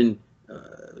Kinarin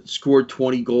scored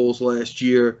 20 goals last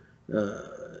year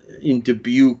in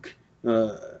Dubuque.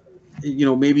 You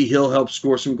know, maybe he'll help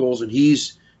score some goals. And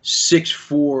he's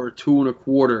 6'4",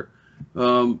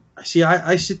 2.25.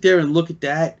 I sit there and look at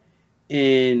that,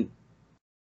 and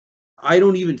I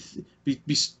don't even,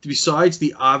 besides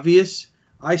the obvious,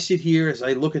 I sit here as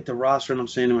I look at the roster and I'm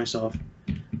saying to myself,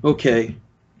 okay,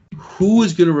 who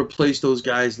is going to replace those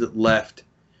guys that left?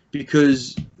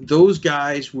 Because those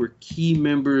guys were key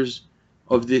members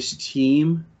of this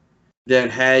team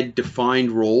that had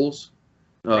defined roles.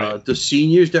 Right. The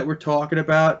seniors that we're talking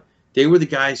about, they were the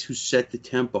guys who set the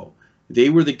tempo. They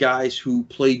were the guys who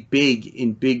played big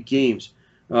in big games.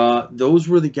 Those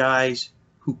were the guys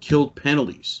who killed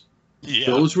penalties. Yeah.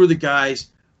 Those were the guys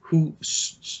who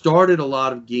started a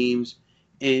lot of games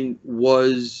and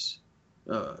was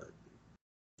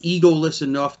egoless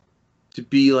enough to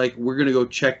be like, we're going to go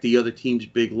check the other team's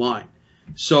big line.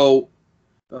 So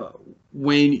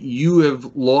when you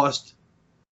have lost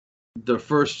the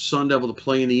first Sun Devil to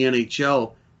play in the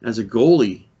NHL as a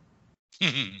goalie,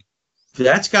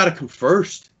 that's got to come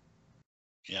first.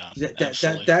 Yeah,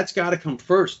 that's got to come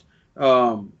first.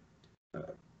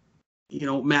 You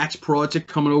know, Max Prodzik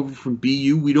coming over from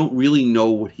BU, we don't really know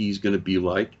what he's going to be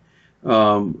like.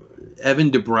 Evan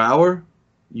DeBrouwer,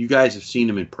 you guys have seen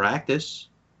him in practice.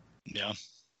 Yeah.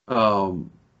 And,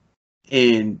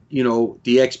 you know,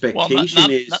 the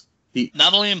expectation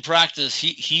not only in practice,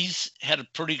 he's had a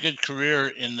pretty good career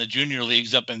in the junior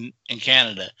leagues up in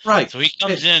Canada. Right. So he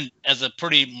comes in as a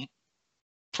pretty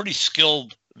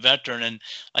skilled veteran. And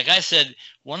like I said,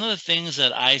 one of the things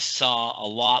that I saw a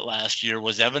lot last year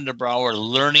was Evan DeBrouwer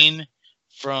learning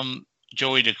from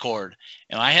Joey Daccord,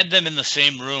 and I had them in the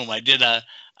same room. I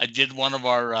did one of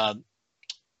our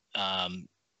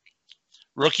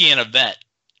rookie and a vet,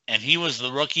 and he was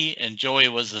the rookie and Joey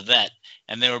was the vet,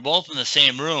 and they were both in the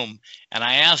same room. And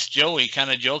I asked Joey,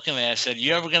 kind of jokingly, I said,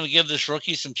 "You ever going to give this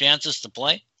rookie some chances to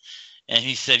play?" And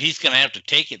he said, "He's going to have to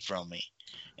take it from me."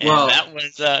 And that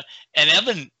was, and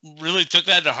Evan really took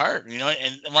that to heart, you know.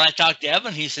 And when I talked to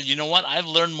Evan, he said, "You know what? I've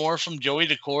learned more from Joey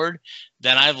Daccord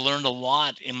than I've learned a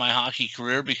lot in my hockey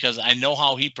career, because I know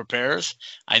how he prepares.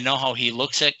 I know how he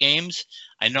looks at games.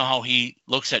 I know how he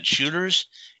looks at shooters.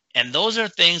 And those are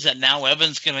things that now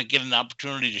Evan's going to get an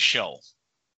opportunity to show."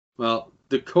 Well,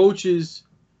 the coaches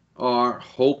are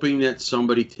hoping that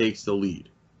somebody takes the lead.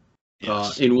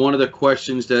 Yes. In one of the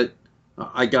questions that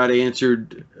I got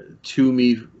answered to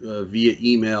me via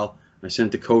email, I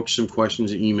sent the coach some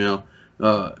questions in email.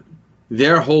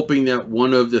 They're hoping that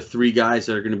one of the three guys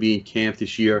that are going to be in camp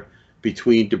this year,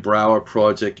 between DeBrouwer,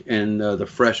 Prozic, and the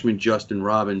freshman Justin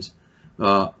Robbins,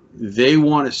 they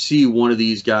want to see one of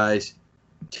these guys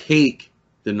take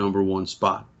the number one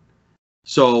spot.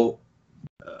 So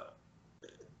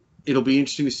it'll be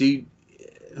interesting to see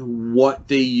what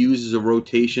they use as a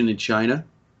rotation in China.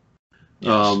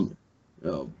 Yes.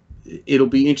 It'll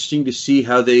be interesting to see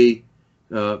how they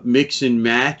mix and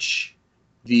match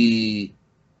the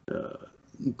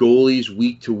goalies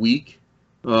week to week.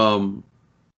 I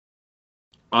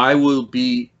will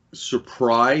be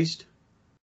surprised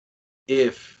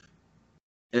if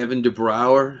Evan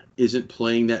DeBrouwer isn't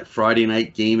playing that Friday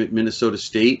night game at Minnesota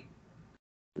State.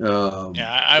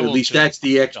 At least that's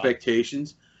the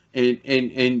expectations,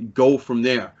 and go from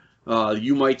there.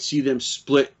 You might see them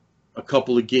split a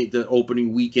couple of the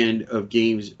opening weekend of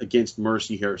games against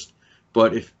Mercyhurst.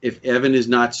 But if Evan is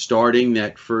not starting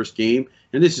that first game,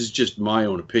 and this is just my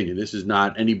own opinion, this is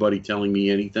not anybody telling me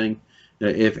anything.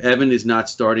 If Evan is not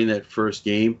starting that first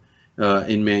game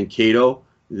in Mankato,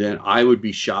 then I would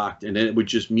be shocked, and then it would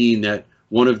just mean that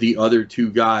one of the other two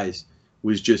guys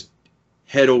was just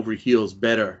head over heels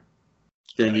better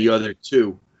than the other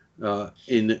two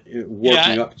in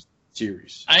working up the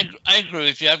series. I agree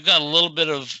with you. I've got a little bit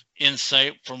of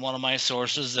insight from one of my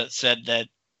sources that said that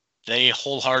they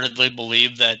wholeheartedly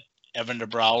believe that Evan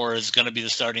DeBrouwer is going to be the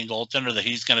starting goaltender, that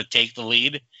he's going to take the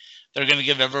lead. They're going to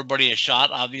give everybody a shot,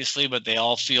 obviously, but they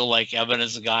all feel like Evan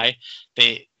is the guy.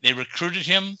 They recruited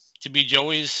him to be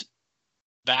Joey's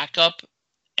backup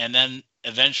and then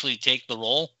eventually take the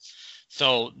role.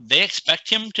 So they expect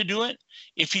him to do it.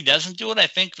 If he doesn't do it, I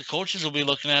think the coaches will be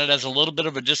looking at it as a little bit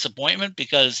of a disappointment,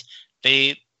 because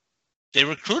they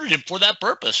recruited him for that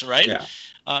purpose, right? Yeah.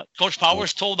 Coach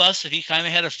Powers told us that he kind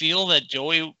of had a feel that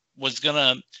Joey was going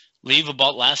to leave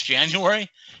about last January.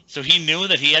 So he knew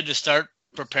that he had to start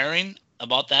preparing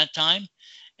about that time.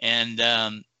 And,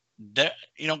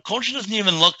 Coach doesn't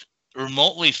even look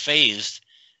remotely phased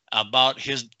about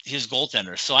his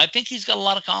goaltender. So I think he's got a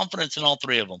lot of confidence in all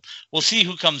three of them. We'll see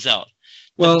who comes out.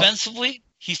 Well, defensively,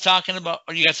 he's talking about,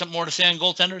 you got something more to say on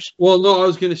goaltenders? Well, no, I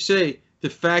was going to say the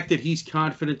fact that he's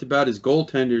confident about his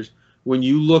goaltenders, when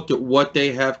you looked at what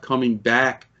they have coming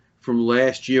back from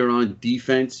last year on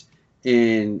defense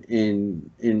and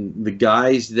the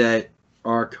guys that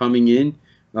are coming in,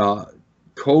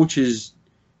 Coach has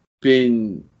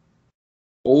been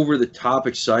over the top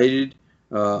excited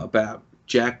about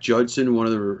Jack Judson, one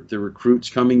of the recruits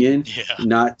coming in,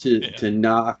 not to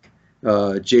knock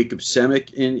Jacob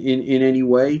Semick in any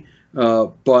way,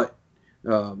 but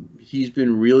he's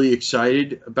been really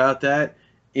excited about that.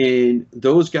 And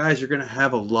those guys are going to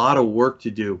have a lot of work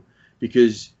to do,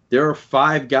 because there are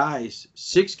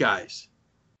 6 guys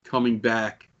coming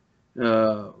back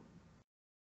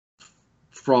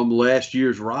from last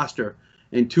year's roster,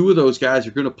 and 2 of those guys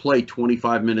are going to play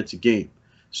 25 minutes a game.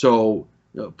 So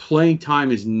playing time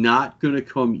is not going to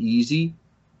come easy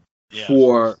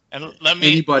for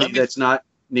anybody that's not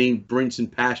named Brinson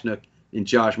Pashnuk and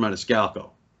Josh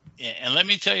Maniscalco. Yeah, and let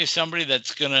me tell you somebody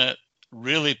that's going to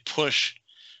really push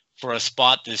for a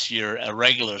spot this year, a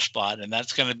regular spot, and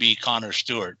that's going to be Connor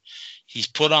Stewart. He's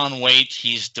put on weight.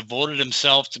 He's devoted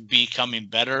himself to becoming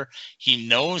better. He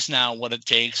knows now what it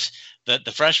takes. That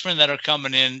the freshmen that are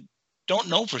coming in don't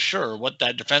know for sure what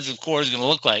that defensive core is going to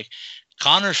look like.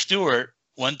 Connor Stewart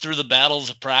went through the battles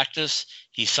of practice.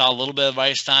 He saw a little bit of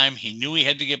ice time. He knew he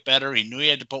had to get better. He knew he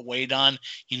had to put weight on.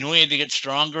 He knew he had to get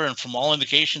stronger. And from all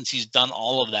indications, he's done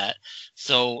all of that.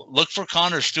 So look for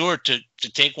Connor Stewart to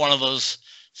take one of those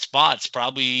spots,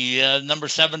 probably number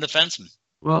 7 defenseman.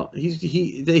 Well,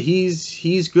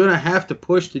 he's going to have to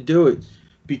push to do it,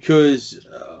 because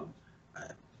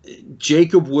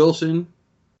Jacob Wilson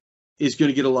is going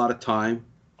to get a lot of time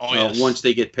once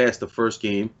they get past the first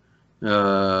game.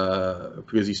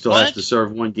 because he still has to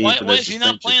serve one game. Why for that is he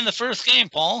not playing the first game,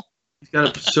 Paul? He's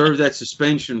got to serve that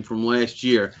suspension from last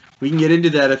year. We can get into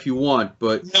that if you want,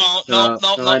 but no.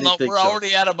 We're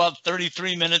already at about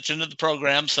 33 minutes into the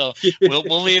program, so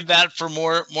we'll leave that for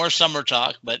more summer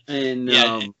talk. But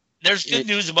there's good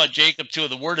news about Jacob too.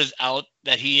 The word is out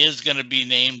that he is going to be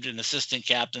named an assistant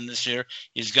captain this year.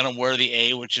 He's going to wear the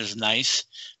A, which is nice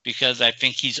because I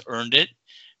think he's earned it,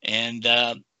 and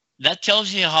that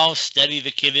tells you how steady the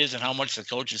kid is and how much the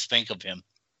coaches think of him.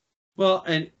 Well,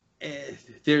 and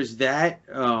there's that,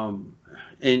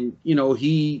 and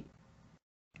he,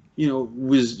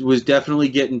 was definitely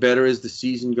getting better as the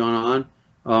season gone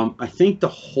on. I think the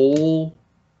whole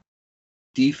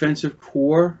defensive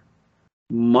core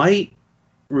might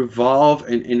revolve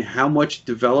and how much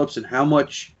develops and how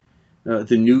much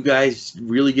the new guys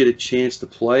really get a chance to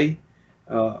play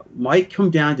might come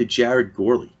down to Jared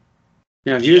Gorley.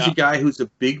 Now, here's a guy who's a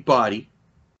big body.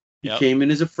 He came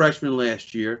in as a freshman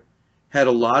last year, had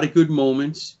a lot of good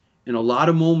moments, and a lot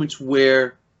of moments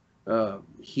where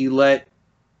he let,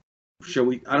 I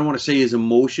don't want to say his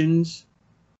emotions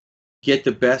get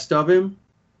the best of him,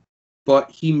 but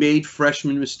he made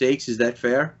freshman mistakes. Is that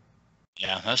fair?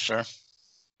 Yeah, that's fair.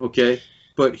 Okay.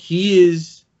 But he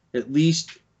is, at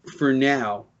least for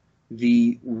now,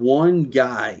 the one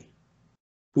guy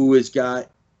who has got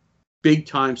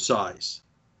big-time size.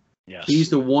 Yes. He's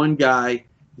the one guy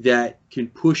that can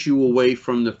push you away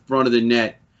from the front of the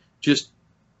net just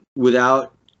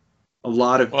without a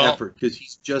lot of effort because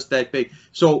he's just that big.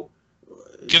 So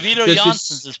Kavito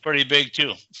Janssens is pretty big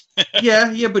too.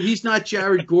 yeah, but he's not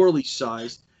Jared Gorley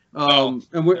sized. And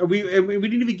we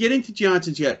didn't even get into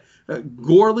Janssens yet.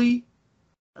 Gorley,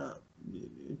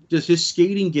 does his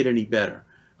skating get any better?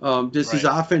 Does his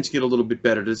offense get a little bit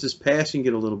better? Does his passing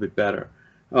get a little bit better?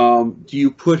 Do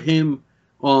you put him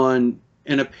on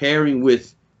in a pairing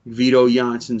with Vito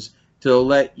Janssens to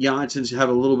let Janssens have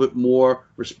a little bit more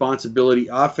responsibility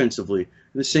offensively?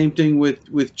 And the same thing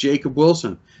with Jacob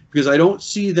Wilson, because I don't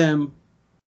see them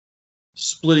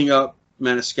splitting up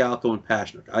Maniscalco and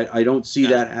Pashnuk. I don't see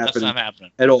that happening. That's not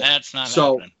happening at all. That's not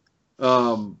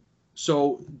happening.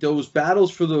 So those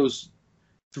battles for those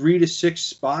 3 to 6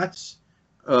 spots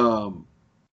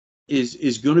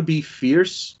is going to be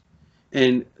fierce,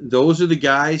 and those are the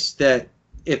guys that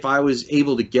if I was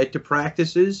able to get to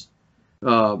practices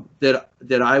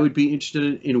that I would be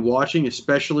interested in watching,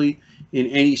 especially in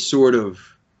any sort of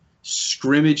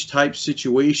scrimmage type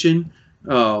situation.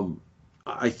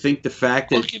 I think the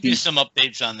fact that we'll give you some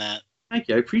updates on that. Thank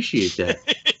you. I appreciate that.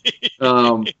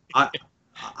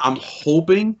 I'm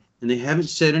hoping, and they haven't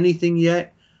said anything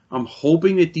yet, I'm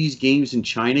hoping that these games in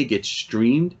China get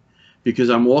streamed, because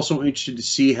I'm also interested to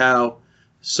see how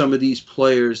some of these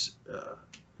players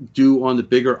do on the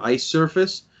bigger ice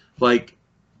surface. Like,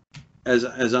 as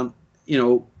I'm,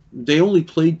 they only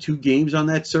played 2 games on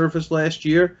that surface last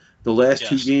year. The last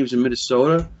 2 games in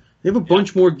Minnesota. They have a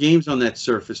bunch more games on that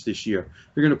surface this year.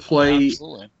 They're going to play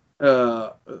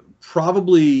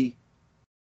probably.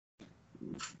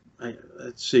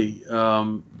 Let's see.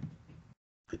 I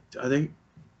think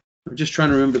I'm just trying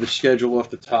to remember the schedule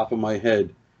off the top of my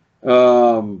head. I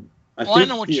know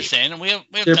what you're saying, and we have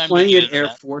they're time playing to at Air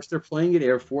that. Force. They're playing at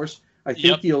Air Force. I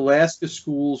think the Alaska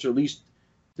schools, or at least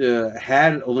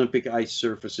had Olympic ice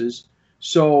surfaces.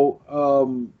 So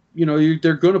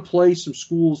they're going to play some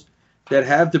schools that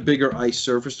have the bigger ice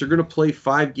surface. They're going to play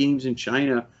 5 games in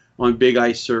China on big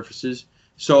ice surfaces.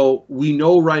 So we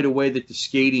know right away that the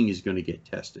skating is going to get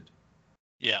tested.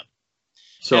 Yeah.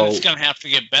 So and it's going to have to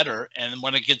get better. And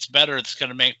when it gets better, it's going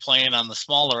to make playing on the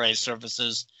smaller ice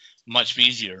surfaces much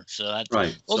easier. So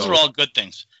those are all good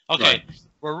things. Okay. Right.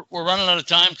 We're running out of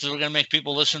time because we're going to make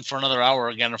people listen for another hour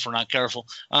again if we're not careful.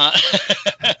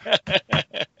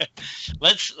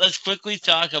 Let's quickly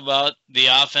talk about the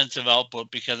offensive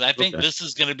output, because I think this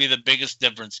is going to be the biggest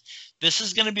difference. This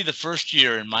is going to be the first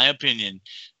year, in my opinion,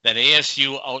 that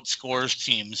ASU outscores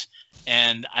teams.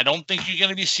 And I don't think you're going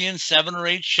to be seeing 7 or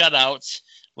 8 shutouts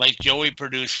like Joey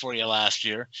produced for you last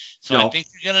year. So I think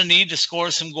you're going to need to score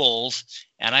some goals.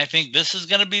 And I think this is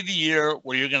going to be the year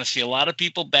where you're going to see a lot of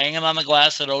people banging on the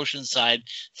glass at Oceanside,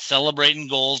 celebrating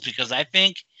goals, because I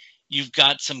think you've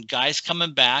got some guys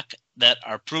coming back that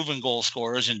are proven goal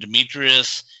scorers in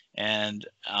Demetrius and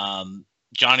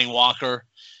Johnny Walker.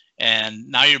 And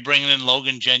now you're bringing in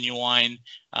Logan Genuine.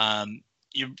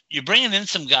 You're bringing in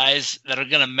some guys that are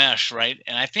going to mesh, right?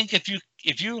 And I think if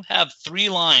you have 3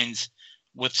 lines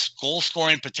with goal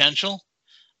scoring potential,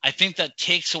 I think that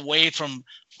takes away from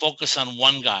focus on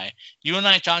one guy. You and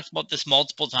I talked about this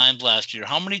multiple times last year.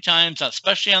 How many times,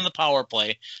 especially on the power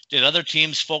play, did other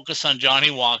teams focus on Johnny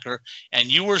Walker?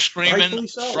 And you were screaming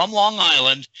from Long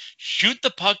Island, shoot the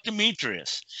puck,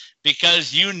 Demetrius,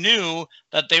 because you knew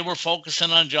that they were focusing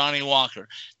on Johnny Walker.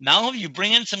 Now you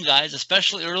bring in some guys,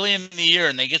 especially early in the year,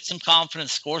 and they get some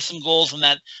confidence, score some goals in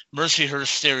that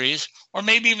Mercyhurst series, or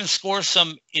maybe even score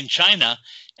some in China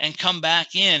and come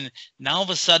back in. Now all of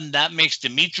a sudden that makes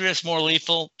Demetrius more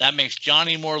lethal. That makes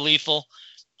Johnny more lethal.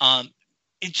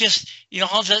 It just,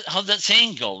 how's that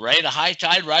saying go, right? A high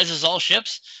tide rises all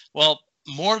ships. Well,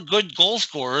 more good goal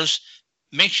scorers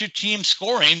makes your team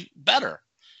scoring better.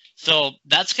 So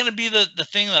that's going to be the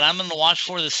thing that I'm going to watch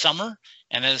for this summer.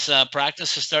 And as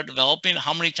practices start developing,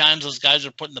 how many times those guys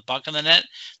are putting the puck in the net.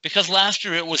 Because last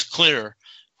year it was clear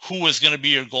who was going to be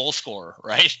your goal scorer,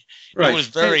 right? It was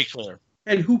very clear.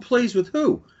 And who plays with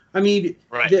who? I mean,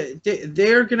 right.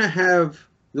 They're going to have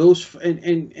those,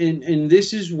 and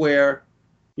this is where,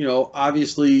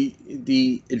 obviously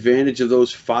the advantage of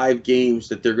those 5 games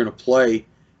that they're going to play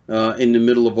in the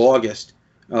middle of August,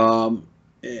 and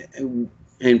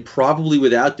probably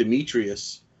without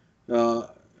Demetrius,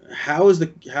 how is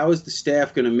the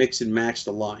staff going to mix and match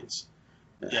the lines?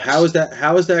 Yes. How is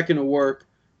that going to work?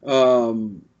 How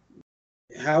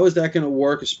is that going to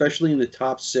work, especially in the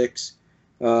top 6?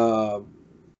 What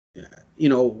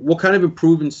kind of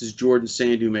improvements does Jordan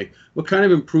Sandu make? What kind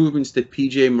of improvements did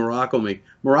PJ Morocco make?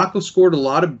 Morocco scored a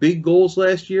lot of big goals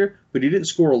last year, but he didn't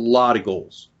score a lot of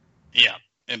goals. Yeah,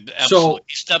 absolutely.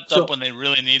 He stepped up when they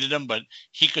really needed him, but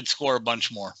he could score a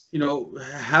bunch more.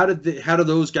 How do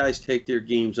those guys take their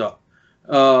games up?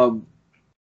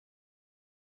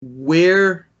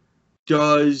 Where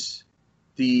does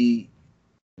the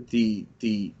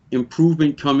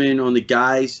improvement come in on the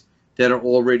guys that are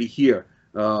already here?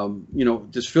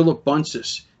 Does Philip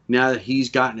Buncis, now that he's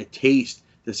gotten a taste,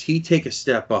 does he take a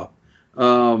step up?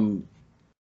 There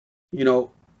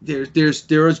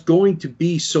is going to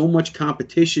be so much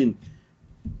competition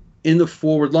in the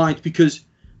forward lines, because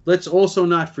let's also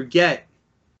not forget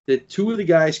that 2 of the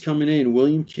guys coming in,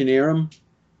 William Knierim,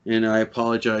 and I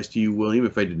apologize to you, William,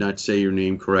 if I did not say your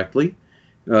name correctly,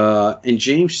 and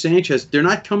James Sanchez, they're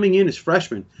not coming in as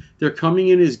freshmen. They're coming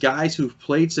in as guys who've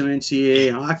played some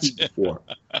NCAA hockey before.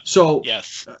 So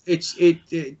yes,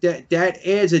 that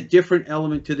adds a different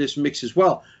element to this mix as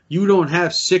well. You don't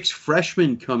have 6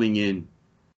 freshmen coming in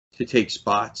to take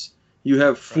spots. You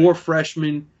have 4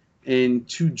 freshmen and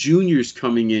 2 juniors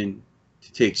coming in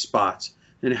to take spots.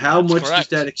 And how much does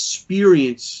that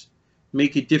experience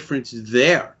make a difference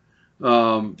there?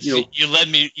 You led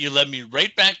me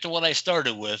right back to what I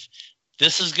started with.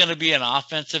 This is going to be an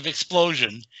offensive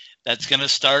explosion that's going to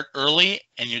start early,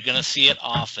 and you're going to see it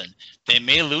often. They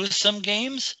may lose some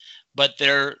games, but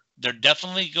they're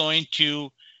definitely going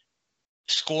to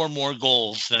score more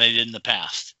goals than they did in the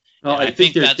past. I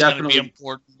think that's going to be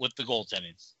important with the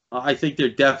goaltending. I think they're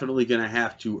definitely going to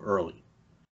have to early.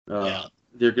 They're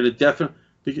going to definitely,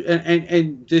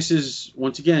 and this is,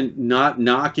 once again, not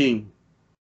knocking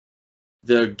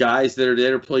the guys that are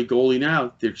there to play goalie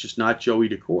now. They're just not Joey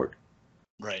Daccord.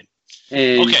 Right.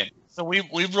 And okay, so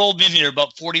we've rolled in here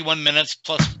about 41 minutes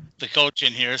plus the coach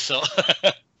in here. So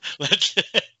let's.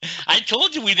 I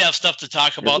told you we'd have stuff to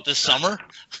talk about this summer.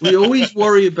 I always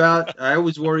worry about. Are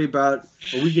we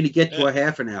going to get to a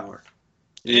half an hour?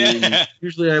 And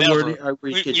usually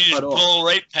we get just cut off. Blow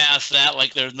right past that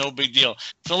like there's no big deal.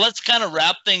 So let's kind of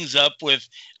wrap things up with.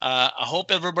 I hope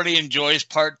everybody enjoys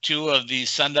part 2 of the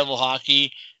Sun Devil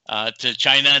hockey to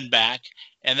China and back.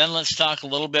 And then let's talk a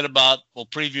little bit about, we'll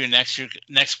preview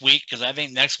next week, because I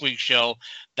think next week's show,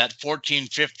 that 14,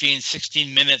 15,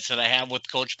 16 minutes that I have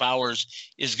with Coach Powers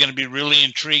is going to be really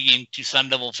intriguing to Sun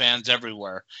Devil fans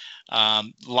everywhere. A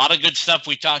lot of good stuff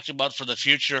we talked about for the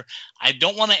future. I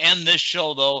don't want to end this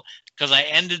show, though, because I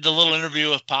ended the little interview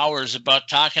with Powers about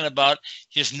talking about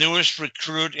his newest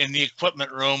recruit in the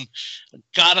equipment room.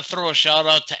 Got to throw a shout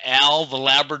out to Al, the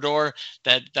Labrador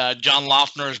that John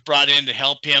Loeffner has brought in to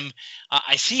help him.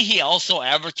 I see he also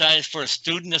advertised for a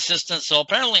student assistant, so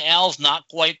apparently Al's not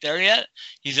quite there yet.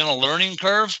 He's in a learning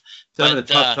curve. He's having a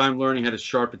tough time learning how to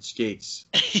sharpen skates.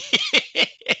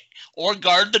 Or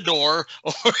guard the door.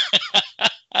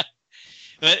 But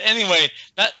anyway,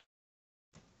 that.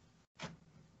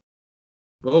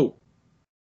 Whoa.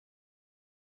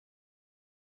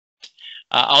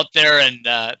 Out there and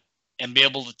be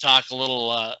able to talk a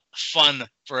little fun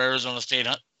for Arizona State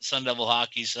Sun Devil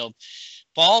hockey. So,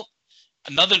 Paul,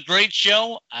 another great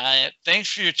show.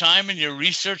 Thanks for your time and your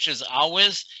research as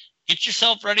always. Get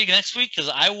yourself ready next week, because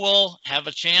I will have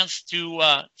a chance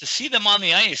to see them on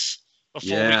the ice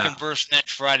before we converse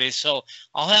next Friday. So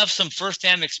I'll have some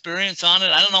firsthand experience on it.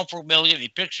 I don't know if we'll be able to get any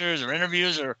pictures or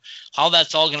interviews or how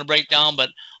that's all going to break down, but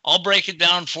I'll break it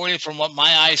down for you from what my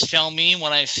eyes tell me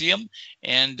when I see them.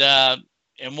 And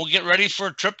we'll get ready for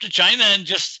a trip to China in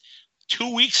just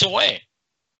 2 weeks away.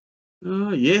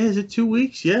 Yeah, is it 2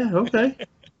 weeks? Yeah, okay.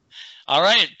 All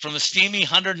right, from a steamy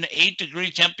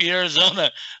 108-degree Tempe, Arizona,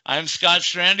 I'm Scott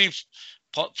Strandy.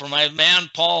 For my man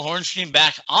Paul Hornstein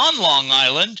back on Long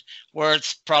Island, where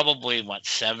it's probably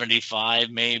 75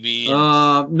 maybe.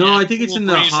 No, I think it's in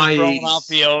the high 80s. Out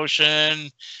the ocean,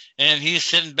 and he's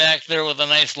sitting back there with a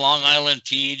nice Long Island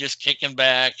tea, just kicking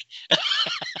back.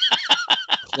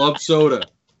 Club soda.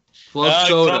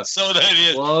 Club soda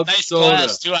it is. Nice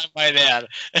glass too, I might add.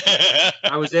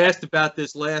 I was asked about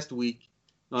this last week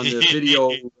on the video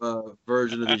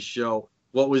version of this show.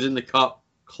 What was in the cup?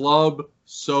 Club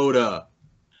soda.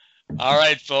 All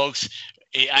right, folks.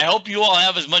 I hope you all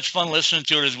have as much fun listening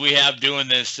to it as we have doing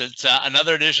this. It's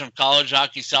another edition of College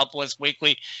Hockey Southwest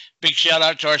Weekly. Big shout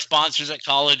out to our sponsors at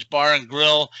College Bar and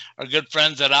Grill, our good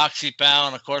friends at OxyPow,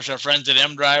 and of course our friends at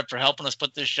M-Drive for helping us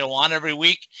put this show on every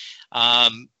week. I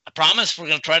promise we're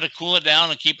going to try to cool it down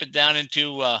and keep it down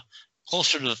into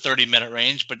closer to the 30-minute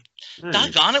range. But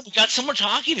doggone it, we got so much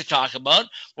hockey to talk about.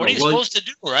 What are you supposed to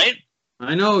do, right?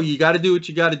 I know you got to do what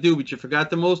you got to do, but you forgot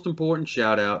the most important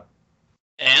shout out.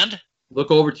 And? Look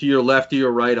over to your left or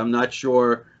your right. I'm not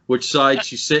sure which side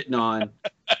she's sitting on.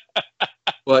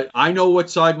 But I know what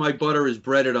side my butter is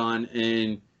breaded on.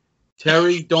 And,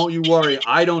 Terry, don't you worry.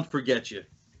 I don't forget you.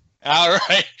 All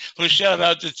right. Well, shout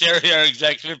out to Terry, our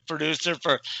executive producer,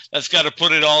 that's got to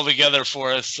put it all together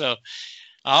for us. So,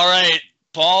 all right,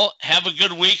 Paul, have a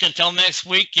good week. Until next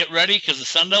week, get ready because the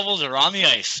Sun Devils are on the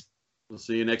ice. We'll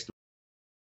see you next week.